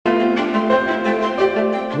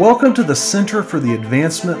Welcome to the Center for the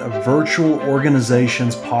Advancement of Virtual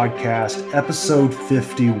Organizations podcast, episode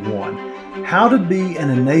 51, How to Be an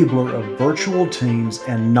Enabler of Virtual Teams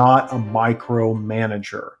and Not a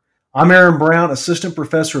Micromanager. I'm Aaron Brown, Assistant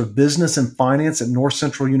Professor of Business and Finance at North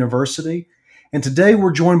Central University, and today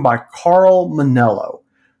we're joined by Carl Manello.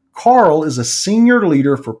 Carl is a Senior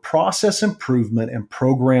Leader for Process Improvement and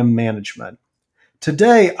Program Management.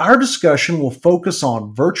 Today, our discussion will focus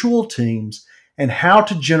on virtual teams and how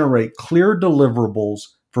to generate clear deliverables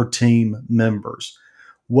for team members.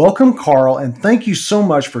 Welcome, Carl, and thank you so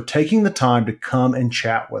much for taking the time to come and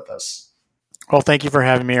chat with us. Well, thank you for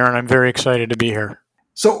having me, Aaron. I'm very excited to be here.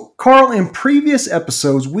 So, Carl, in previous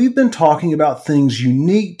episodes, we've been talking about things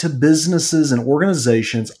unique to businesses and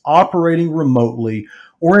organizations operating remotely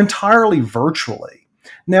or entirely virtually.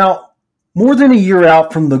 Now, more than a year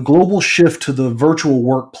out from the global shift to the virtual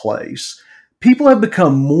workplace, people have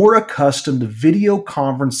become more accustomed to video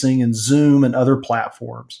conferencing and Zoom and other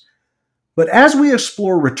platforms. But as we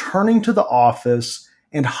explore returning to the office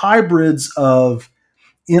and hybrids of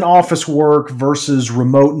in-office work versus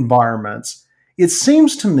remote environments, it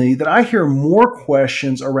seems to me that I hear more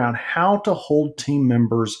questions around how to hold team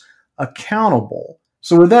members accountable.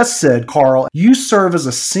 So with that said, Carl, you serve as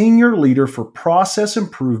a Senior Leader for Process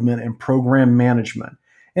Improvement and Program Management.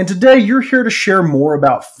 And today you're here to share more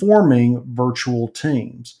about forming virtual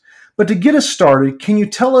teams. But to get us started, can you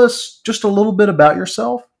tell us just a little bit about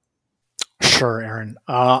yourself? Sure, Aaron.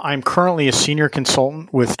 I'm currently a senior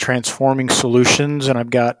consultant with Transforming Solutions, and I've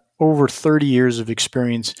got over 30 years of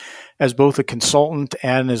experience as both a consultant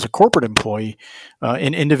and as a corporate employee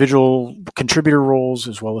in individual contributor roles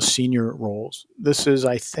as well as senior roles. This is,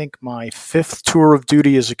 I think, my fifth tour of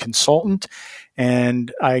duty as a consultant,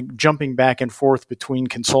 and I'm jumping back and forth between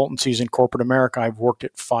consultancies and corporate America. I've worked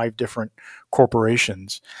at 5 different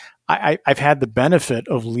corporations. I've had the benefit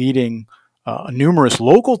of leading numerous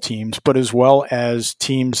local teams, but as well as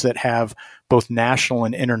teams that have both national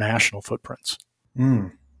and international footprints.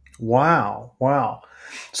 Wow.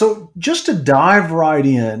 So just to dive right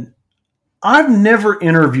in, I've never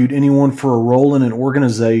interviewed anyone for a role in an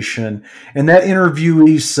organization, and that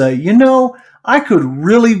interviewee say, I could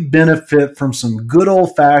really benefit from some good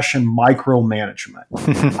old-fashioned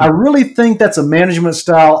micromanagement. I really think that's a management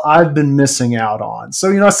style I've been missing out on.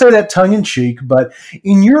 So, I say that tongue-in-cheek, but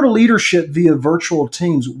in your leadership via virtual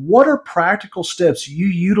teams, what are practical steps you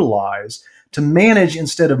utilize to manage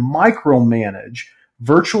instead of micromanage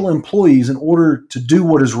virtual employees in order to do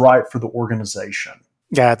what is right for the organization?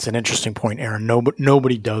 Yeah, that's an interesting point, Aaron.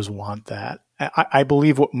 Nobody does want that. I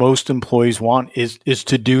believe what most employees want is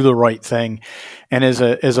to do the right thing. And as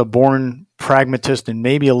a born pragmatist and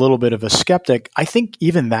maybe a little bit of a skeptic, I think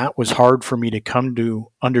even that was hard for me to come to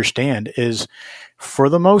understand is, for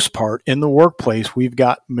the most part, in the workplace, we've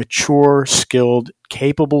got mature, skilled,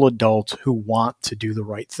 capable adults who want to do the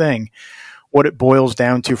right thing. What it boils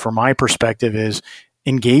down to, from my perspective, is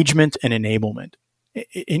engagement and enablement.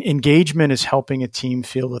 Engagement is helping a team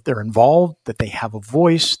feel that they're involved, that they have a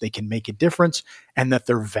voice, they can make a difference, and that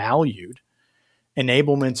they're valued.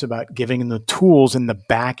 Enablement's about giving them the tools and the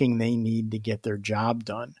backing they need to get their job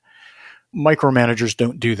done. Micromanagers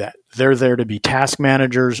don't do that. They're there to be task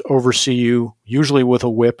managers, oversee you, usually with a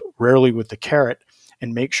whip, rarely with the carrot,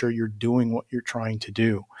 and make sure you're doing what you're trying to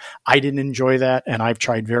do. I didn't enjoy that, and I've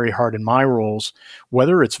tried very hard in my roles,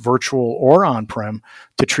 whether it's virtual or on-prem,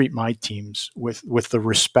 to treat my teams with the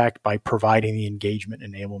respect by providing the engagement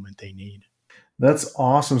enablement they need. That's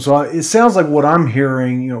awesome. So it sounds like what I'm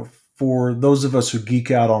hearing, for those of us who geek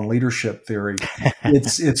out on leadership theory,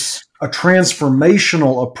 it's a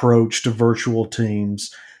transformational approach to virtual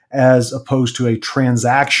teams as opposed to a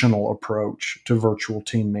transactional approach to virtual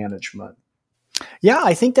team management. Yeah,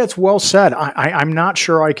 I think that's well said. I'm not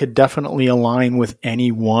sure I could definitely align with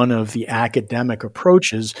any one of the academic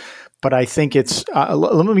approaches, but I think it's,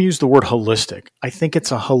 let me use the word holistic. I think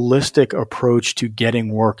it's a holistic approach to getting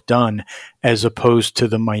work done as opposed to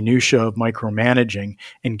the minutia of micromanaging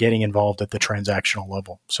and getting involved at the transactional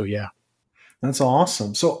level. So yeah. That's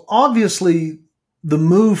awesome. So obviously the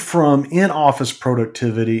move from in-office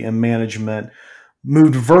productivity and management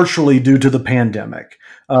moved virtually due to the pandemic.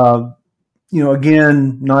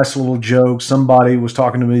 Again, nice little joke. Somebody was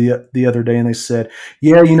talking to me the other day and they said,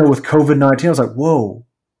 with COVID-19, I was like, whoa,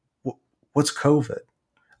 what's COVID?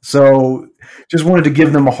 So just wanted to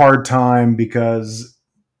give them a hard time because,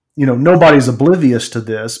 nobody's oblivious to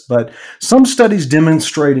this, but some studies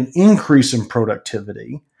demonstrate an increase in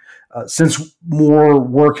productivity since more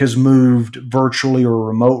work has moved virtually or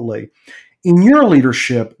remotely. In your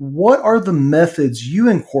leadership, what are the methods you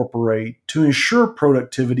incorporate to ensure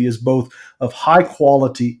productivity is both of high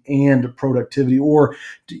quality and productivity, or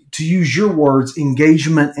to use your words,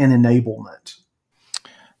 engagement and enablement?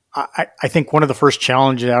 I think one of the first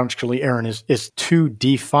challenges, actually, Aaron, is to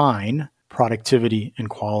define productivity and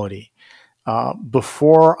quality.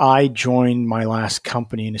 Before I joined my last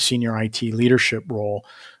company in a senior IT leadership role,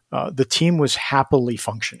 the team was happily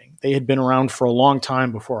functioning. They had been around for a long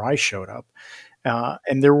time before I showed up.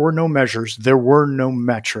 And there were no measures, there were no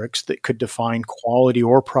metrics that could define quality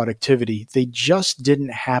or productivity. They just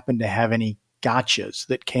didn't happen to have any gotchas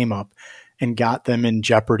that came up and got them in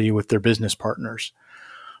jeopardy with their business partners.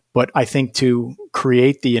 But I think to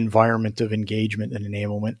create the environment of engagement and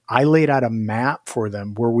enablement, I laid out a map for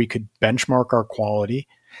them where we could benchmark our quality.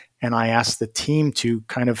 And I asked the team to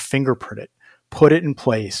kind of fingerprint it, put it in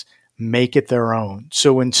place, make it their own.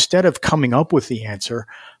 So instead of coming up with the answer,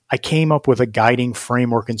 I came up with a guiding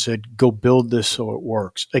framework and said, go build this so it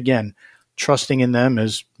works. Again, trusting in them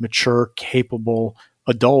as mature, capable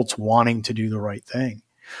adults wanting to do the right thing.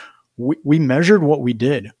 We measured what we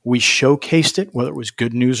did. We showcased it, whether it was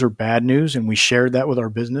good news or bad news, and we shared that with our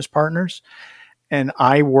business partners. And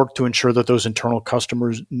I worked to ensure that those internal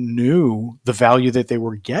customers knew the value that they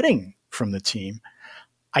were getting from the team.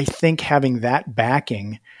 I think having that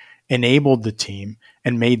backing enabled the team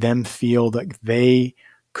and made them feel that they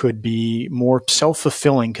could be more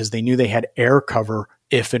self-fulfilling because they knew they had air cover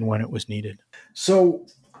if and when it was needed. So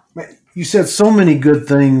you said so many good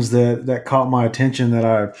things that caught my attention that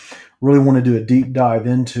I really want to do a deep dive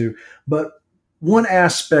into. But one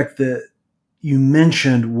aspect that you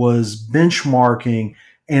mentioned was benchmarking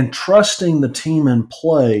and trusting the team in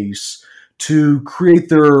place to create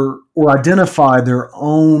their or identify their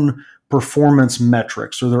own performance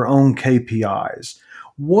metrics or their own KPIs.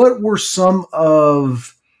 What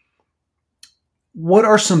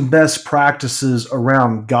are some best practices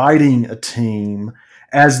around guiding a team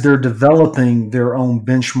as they're developing their own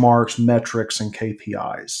benchmarks, metrics, and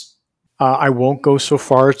KPIs? I won't go so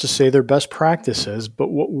far as to say they're best practices, but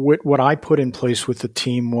what I put in place with the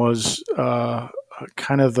team was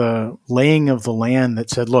kind of the laying of the land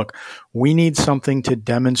that said, look, we need something to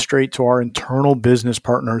demonstrate to our internal business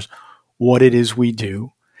partners what it is we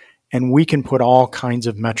do. And we can put all kinds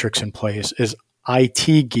of metrics in place. As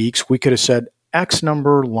IT geeks, we could have said X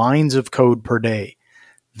number lines of code per day.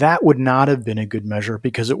 That would not have been a good measure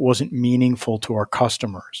because it wasn't meaningful to our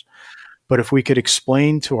customers. But if we could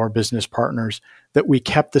explain to our business partners that we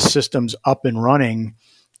kept the systems up and running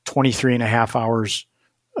 23 and a half hours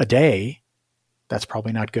a day, that's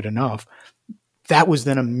probably not good enough. That was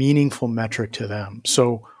then a meaningful metric to them.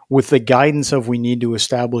 So with the guidance of we need to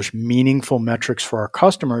establish meaningful metrics for our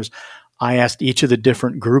customers, I asked each of the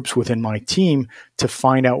different groups within my team to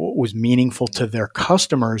find out what was meaningful to their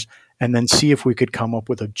customers and then see if we could come up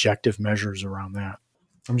with objective measures around that.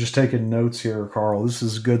 I'm just taking notes here, Carl. This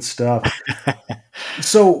is good stuff.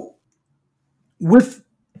 So with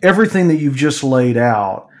everything that you've just laid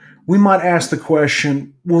out, we might ask the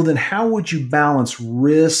question, well, then how would you balance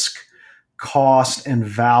risk, cost, and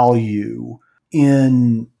value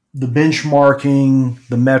in the benchmarking,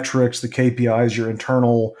 the metrics, the KPIs, your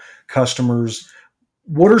internal customers?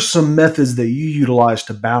 What are some methods that you utilize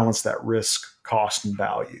to balance that risk, cost, and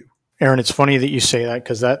value? Aaron, it's funny that you say that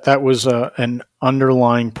because that was an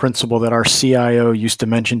underlying principle that our CIO used to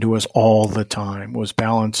mention to us all the time was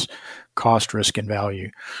balance cost, risk, and value.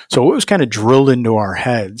 So it was kind of drilled into our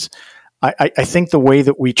heads. I think the way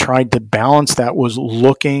that we tried to balance that was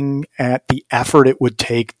looking at the effort it would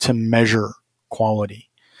take to measure quality.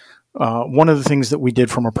 One of the things that we did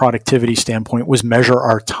from a productivity standpoint was measure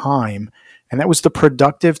our time, and that was the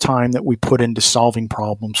productive time that we put into solving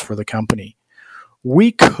problems for the company.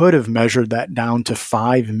 We could have measured that down to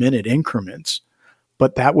 5-minute increments,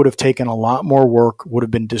 but that would have taken a lot more work, would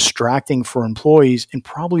have been distracting for employees, and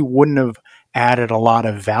probably wouldn't have added a lot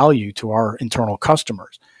of value to our internal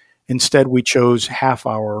customers. Instead, we chose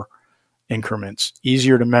half-hour increments,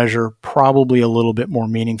 easier to measure, probably a little bit more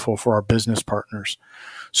meaningful for our business partners.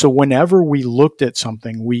 So whenever we looked at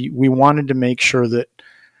something, we wanted to make sure that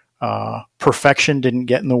perfection didn't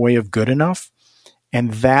get in the way of good enough.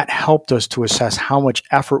 And that helped us to assess how much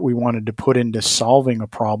effort we wanted to put into solving a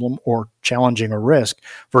problem or challenging a risk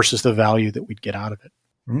versus the value that we'd get out of it.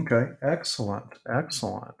 Okay, excellent.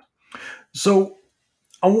 So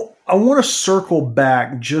I want to circle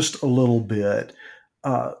back just a little bit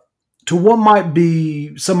to what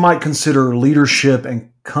some might consider leadership and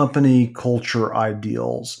company culture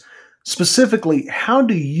ideals. Specifically, how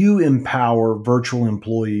do you empower virtual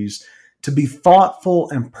employees to be thoughtful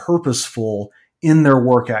and purposeful in their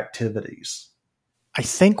work activities? I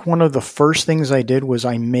think one of the first things I did was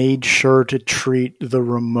I made sure to treat the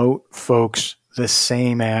remote folks the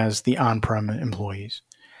same as the on-prem employees.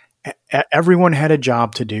 Everyone had a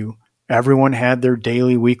job to do. Everyone had their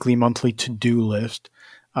daily, weekly, monthly to-do list.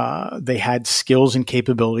 They had skills and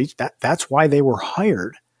capabilities. That's why they were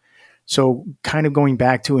hired. So kind of going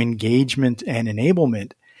back to engagement and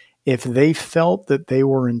enablement, if they felt that they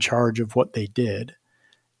were in charge of what they did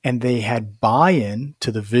and they had buy-in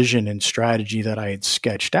to the vision and strategy that I had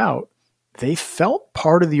sketched out, they felt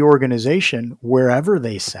part of the organization wherever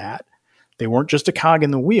they sat. They weren't just a cog in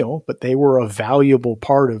the wheel, but they were a valuable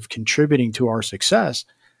part of contributing to our success.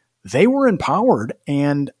 They were empowered,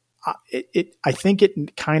 and I think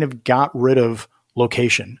it kind of got rid of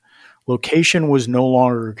location. Location was no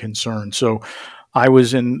longer a concern. So I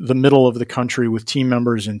was in the middle of the country with team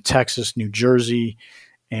members in Texas, New Jersey,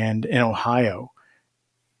 and in Ohio.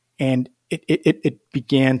 And it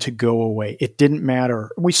began to go away. It didn't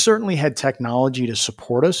matter. We certainly had technology to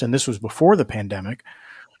support us, and this was before the pandemic.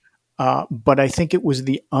 But I think it was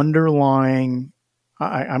the underlying,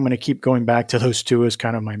 I'm going to keep going back to those two as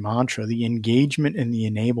kind of my mantra, the engagement and the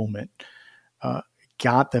enablement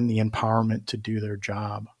got them the empowerment to do their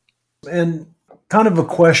job. And kind of a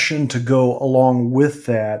question to go along with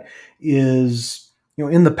that is,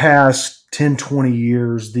 in the past 10, 20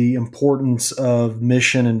 years, the importance of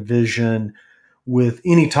mission and vision with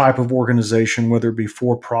any type of organization, whether it be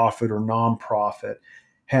for-profit or nonprofit,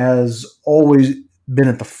 has always been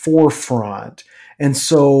at the forefront. And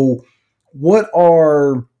so what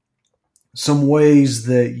are some ways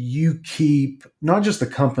that you keep not just the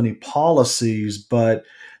company policies, but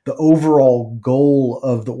the overall goal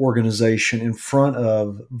of the organization in front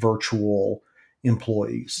of virtual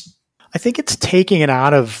employees? I think it's taking it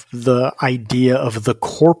out of the idea of the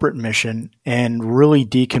corporate mission and really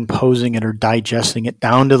decomposing it or digesting it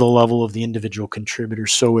down to the level of the individual contributor.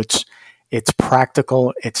 So it's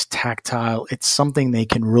practical, it's tactile, it's something they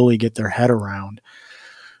can really get their head around.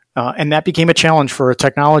 And that became a challenge for a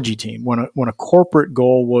technology team when a corporate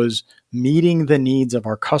goal was meeting the needs of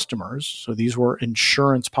our customers. So these were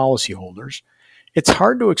insurance policyholders. It's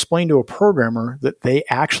hard to explain to a programmer that they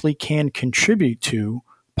actually can contribute to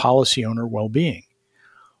policy owner well-being.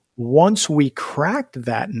 Once we cracked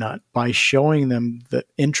that nut by showing them the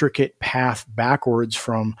intricate path backwards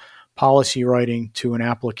from policy writing to an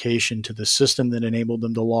application to the system that enabled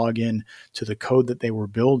them to log in to the code that they were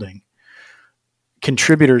building,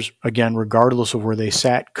 contributors, again, regardless of where they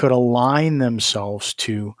sat, could align themselves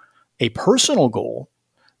to a personal goal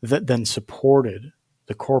that then supported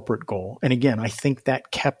the corporate goal. And again, I think that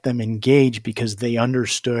kept them engaged because they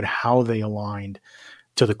understood how they aligned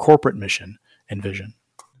to the corporate mission and vision.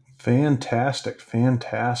 Fantastic.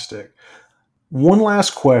 One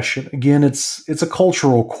last question. Again, it's a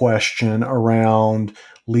cultural question around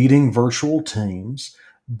leading virtual teams,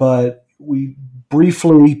 but we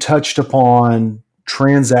briefly touched upon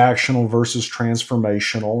transactional versus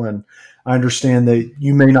transformational. And I understand that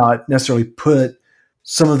you may not necessarily put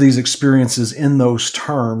some of these experiences in those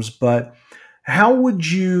terms, but how would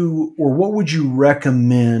you, or what would you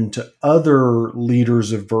recommend to other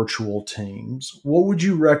leaders of virtual teams? What would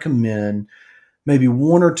you recommend, maybe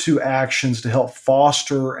one or two actions to help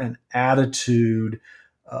foster an attitude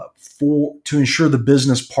to ensure the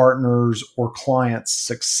business partners or clients'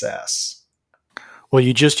 success? Well,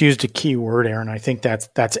 you just used a key word, Aaron. I think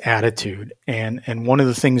that's attitude. And one of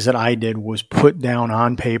the things that I did was put down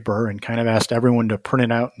on paper and kind of asked everyone to print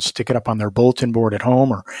it out and stick it up on their bulletin board at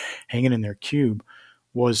home or hang it in their cube,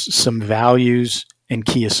 was some values and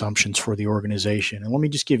key assumptions for the organization. And let me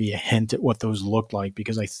just give you a hint at what those looked like,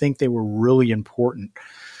 because I think they were really important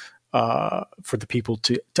for the people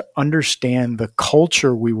to understand the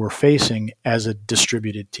culture we were facing as a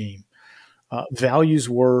distributed team. Values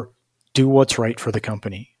were: do what's right for the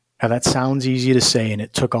company. Now, that sounds easy to say, and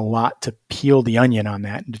it took a lot to peel the onion on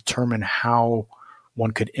that and determine how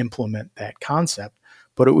one could implement that concept.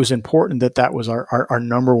 But it was important that was our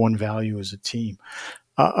number one value as a team.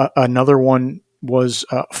 Another one was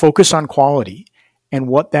focus on quality. And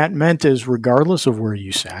what that meant is, regardless of where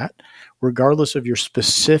you sat, regardless of your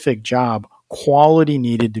specific job, quality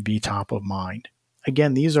needed to be top of mind.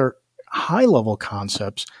 Again, these are high-level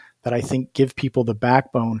concepts that I think give people the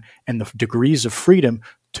backbone and the degrees of freedom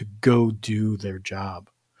to go do their job.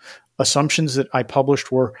 Assumptions that I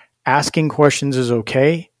published were: asking questions is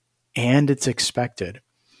okay and it's expected.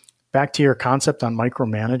 Back to your concept on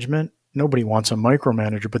micromanagement, nobody wants a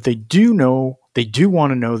micromanager, but they do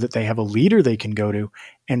want to know that they have a leader they can go to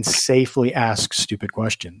and safely ask stupid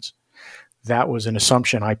questions. That was an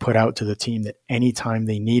assumption I put out to the team, that anytime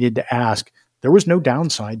they needed to ask, There was no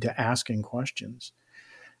downside to asking questions.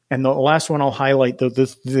 And the last one I'll highlight, though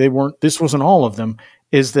this wasn't all of them,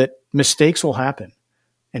 is that mistakes will happen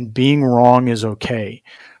and being wrong is okay.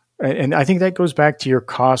 And I think that goes back to your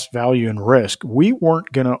cost, value, and risk. We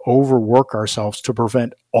weren't going to overwork ourselves to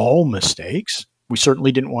prevent all mistakes. We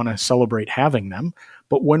certainly didn't want to celebrate having them.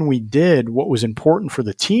 But when we did, what was important for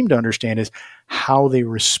the team to understand is how they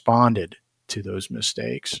responded to those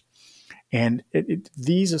mistakes. And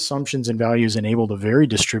these assumptions and values enabled a very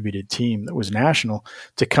distributed team that was national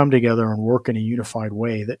to come together and work in a unified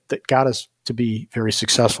way that got us to be very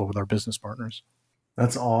successful with our business partners.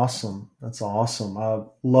 That's awesome. That's awesome. I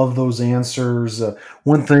love those answers.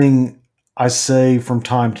 One thing I say from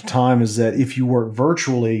time to time is that if you work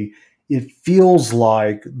virtually, it feels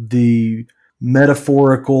like the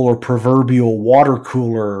metaphorical or proverbial water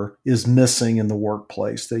cooler is missing in the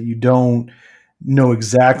workplace, that you don't know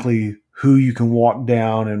exactly who you can walk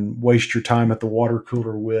down and waste your time at the water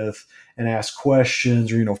cooler with and ask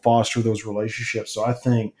questions or, foster those relationships. So I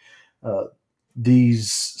think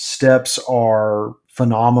these steps are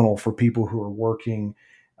phenomenal for people who are working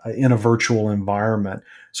in a virtual environment.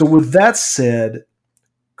 So with that said,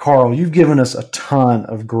 Carl, you've given us a ton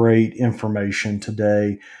of great information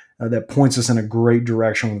today that points us in a great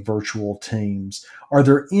direction with virtual teams. Are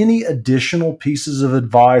there any additional pieces of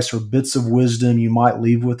advice or bits of wisdom you might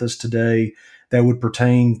leave with us today that would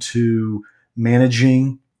pertain to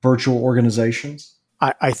managing virtual organizations?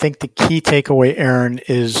 I think the key takeaway, Aaron,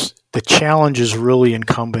 is the challenge is really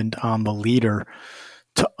incumbent on the leader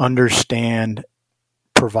to understand,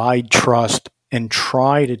 provide trust, and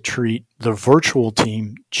try to treat the virtual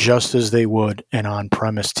team just as they would an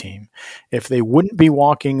on-premise team. If they wouldn't be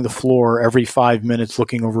walking the floor every 5 minutes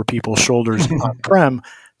looking over people's shoulders on-prem,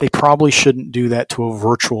 they probably shouldn't do that to a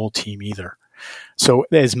virtual team either. So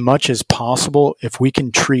as much as possible, if we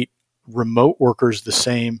can treat remote workers the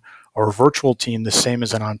same or a virtual team the same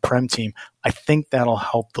as an on-prem team, I think that'll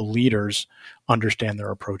help the leaders understand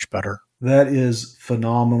their approach better. That is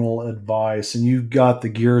phenomenal advice. And you've got the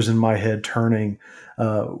gears in my head turning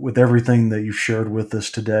with everything that you've shared with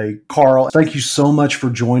us today. Carl, thank you so much for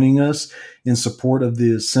joining us in support of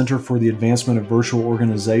the Center for the Advancement of Virtual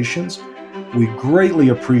Organizations. We greatly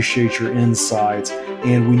appreciate your insights,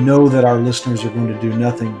 and we know that our listeners are going to do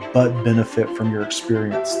nothing but benefit from your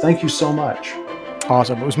experience. Thank you so much.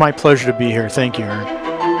 Awesome. It was my pleasure to be here. Thank you, Aaron.